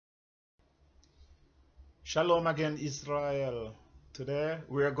Shalom again, Israel. Today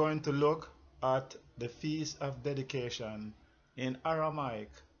we are going to look at the Feast of Dedication in Aramaic,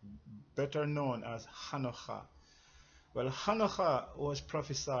 better known as Chanukah. Well, Chanukah was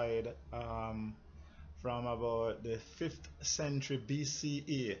prophesied from about the 5th century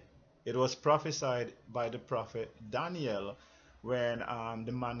BCE. It was prophesied by the prophet Daniel when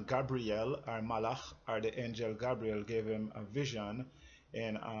the man Gabriel, or Malach, or the angel Gabriel, gave him a vision.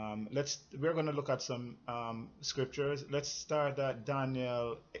 And we're going to look at some scriptures. Let's start at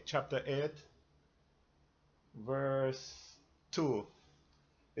Daniel chapter 8, verse 2.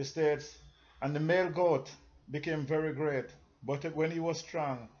 It states, "And the male goat became very great, but when he was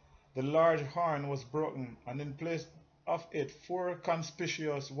strong, the large horn was broken, and in place of it 4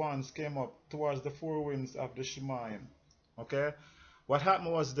 conspicuous ones came up towards the 4 winds of the Shemaim." Okay, what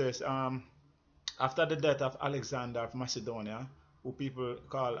happened was this: after the death of Alexander of Macedonia, who people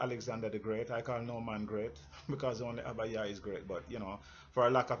call Alexander the Great, I call no man great because only Abaya is great, but you know, for a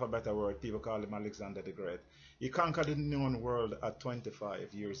lack of a better word, people call him Alexander the Great. He conquered the known world at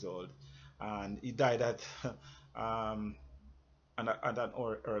 25 years old, and he died at at an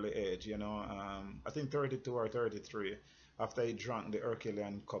early age, you know, I think 32 or 33, after he drank the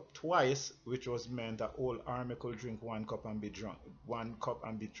Herculean cup twice, which was meant that whole army could drink 1 cup and be drunk, 1 cup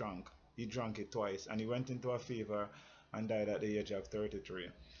and be drunk. He drank it twice, and he went into a fever and died at the age of 33.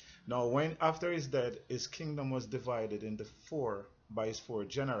 Now, when after his death, his kingdom was divided into 4 by his 4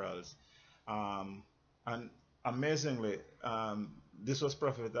 generals, and amazingly, this was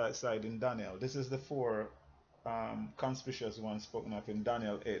prophesied in Daniel. This is the 4 conspicuous ones spoken of in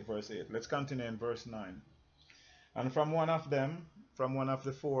Daniel 8, verse 8. Let's continue in verse 9. "And from one of them, from one of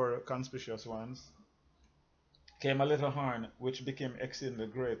the 4 conspicuous ones, came a little horn, which became exceedingly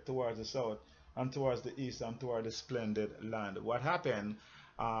great towards the south, and towards the east, and toward the splendid land." What happened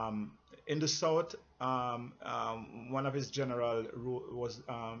in the south? One of his generals was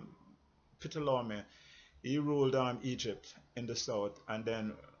Ptolemy. He ruled Egypt in the south, and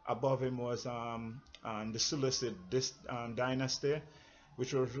then above him was the Seleucid dynasty,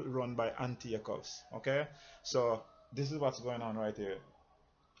 which was run by Antiochus. Okay, so this is what's going on right here.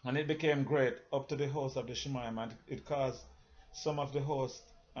 "And it became great up to the host of the Shemaim, and it caused some of the host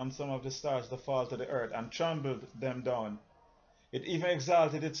and some of the stars to fall to the earth, and trampled them down. It even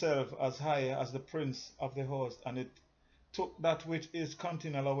exalted itself as high as the prince of the host, and it took that which is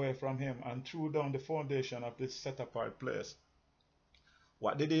continual away from him, and threw down the foundation of this set apart place."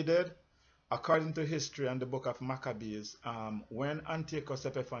 What did he do? According to history and the book of Maccabees, when Antiochus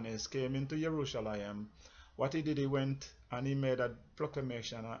Epiphanes came into Jerusalem, what he did, he went and he made a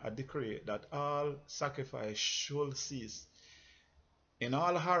proclamation, a decree, that all sacrifice should cease. In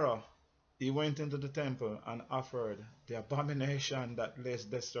all horror, he went into the temple and offered the abomination that lays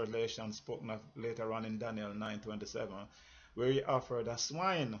desolation, spoken of later on in Daniel 9:27, where he offered a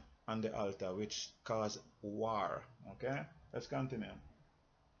swine on the altar, which caused war. Okay, let's continue.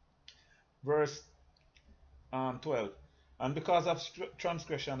 Verse 12. "And because of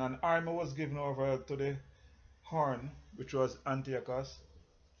transgression, an army was given over to the horn, which was Antiochus,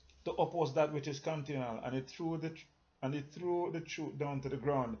 to oppose that which is continual, and it threw the truth down to the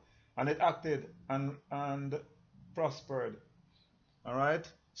ground, and it acted and prospered." All right,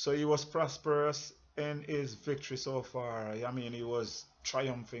 so he was prosperous in his victory so far. I mean, he was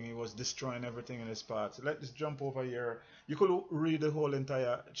triumphing, he was destroying everything in his path. So let's jump over here. You could read the whole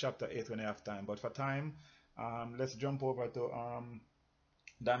entire chapter 8 when you have time, but for time, let's jump over to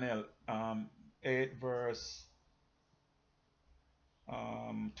Daniel 8, verse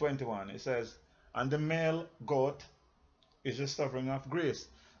 21. It says, "And the male goat is the sovereign of Greece."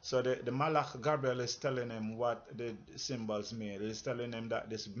 So the Malach Gabriel is telling him what the symbols mean. He's telling him that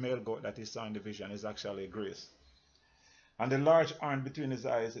this male goat that he saw in the vision is actually Greece. "And the large horn between his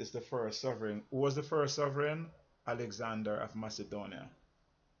eyes is the first sovereign." Who was the first sovereign? Alexander of Macedonia.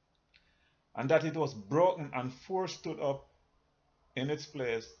 "And that it was broken, and 4 stood up in its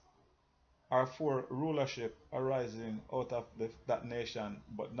place, are 4 rulership arising out of that nation,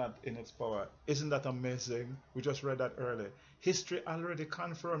 but not in its power." Isn't that amazing? We just read that earlier. History already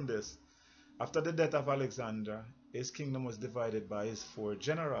confirmed this. After the death of Alexander, his kingdom was divided by his 4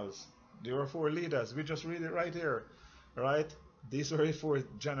 generals. There were 4 leaders. We just read it right here. Right? These were his 4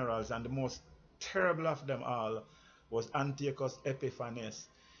 generals, and the most terrible of them all was Antiochus Epiphanes.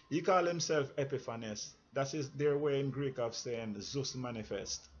 He called himself Epiphanes. That is their way in Greek of saying Zeus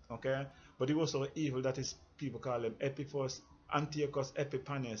manifest. Okay? But he was so evil that his people call him Epiphos. Antiochus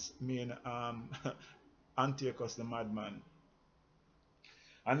Epiphanes mean Antiochus the madman.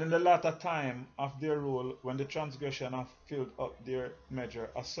 "And in the latter time of their rule, when the transgression have filled up their measure,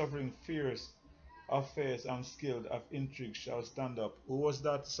 a sovereign fierce of faith and skilled of intrigue shall stand up. Who was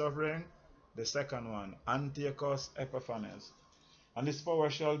that sovereign? The second one, Antiochus Epiphanes. And his power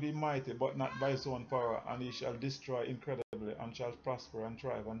shall be mighty, but not by his own power, and he shall destroy incredibly, and shall prosper and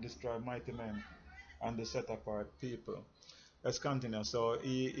thrive, and destroy mighty men and the set apart people. Let's continue. So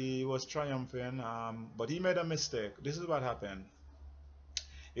he was triumphing, but he made a mistake. This is what happened.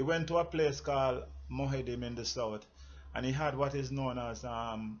 He went to a place called Mohedim in the south, and he had what is known as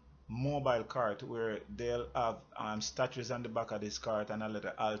mobile cart, where they'll have statues on the back of this cart and a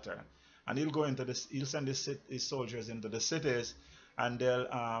little altar. And he'll go into this. He'll send his soldiers into the cities, and they'll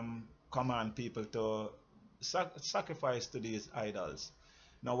command people to sacrifice to these idols.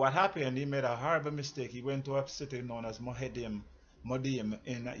 Now, what happened? He made a horrible mistake. He went to a city known as Modim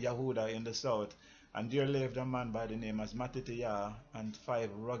in Yehuda in the south, and there lived a man by the name of Matithiah and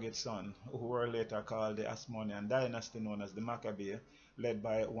 5 rugged sons, who were later called the Asmonean dynasty known as the Maccabee, led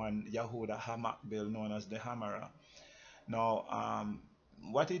by one Yehuda Hamakbil known as the Hamara. Now,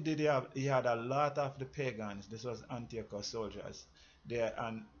 what he did, he had a lot of the pagans. This was Antiochus soldiers. They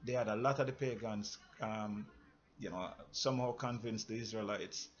had a lot of the pagans, somehow convinced the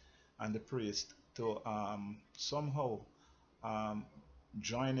Israelites and the priests to somehow um,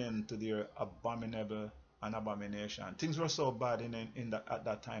 join in to their abominable and abomination. Things were so bad at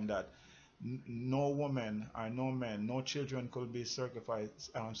that time that no woman or no men, no children could be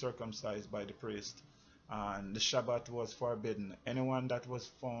circumcised by the priest. And the Shabbat was forbidden. Anyone that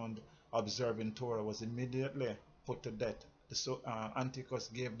was found observing Torah was immediately put to death. Antiochus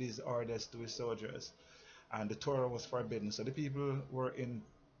gave these orders to his soldiers, and the Torah was forbidden. So the people were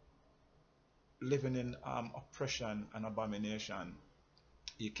living in oppression and abomination.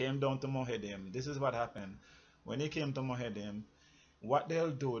 He came down to Mohedim. This is what happened. When he came to Mohedim, what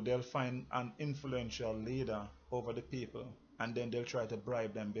they'll do, they'll find an influential leader over the people, and then they'll try to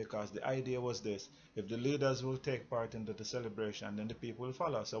bribe them, because the idea was this: if the leaders will take part into the celebration, then the people will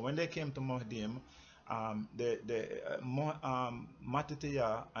follow. So when they came to Mohedim,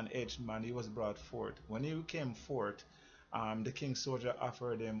 Matithiah, an aged man, he was brought forth. When he came forth, the king's soldier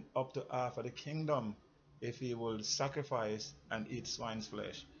offered him up to half of the kingdom if he would sacrifice and eat swine's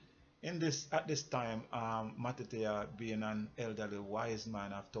flesh. At this time, Matithiah, being an elderly wise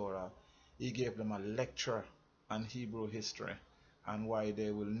man of Torah, he gave them a lecture on Hebrew history and why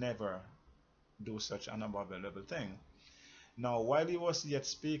they will never do such an abominable thing. Now, while he was yet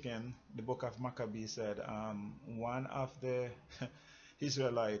speaking, the book of Maccabees said, one of the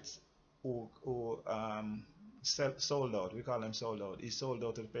Israelites who sold out, we call him sold out, he sold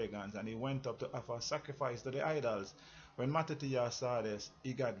out to the pagans, and he went up to offer sacrifice to the idols. When Mattathiah saw this,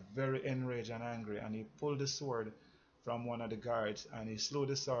 he got very enraged and angry, and he pulled the sword from one of the guards, and he slew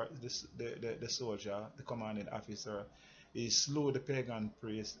the soldier, the commanding officer. He slew the pagan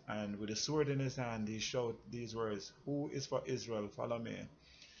priest, and with the sword in his hand, he shouted these words: "Who is for Israel? Follow me."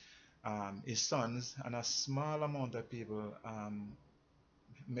 His sons and a small amount of people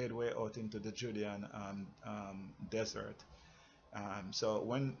made way out into the Judean desert. So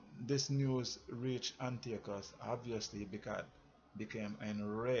when this news reached Antiochus, obviously he became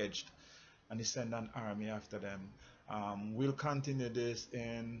enraged, and he sent an army after them. We'll continue this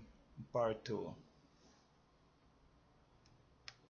in part 2.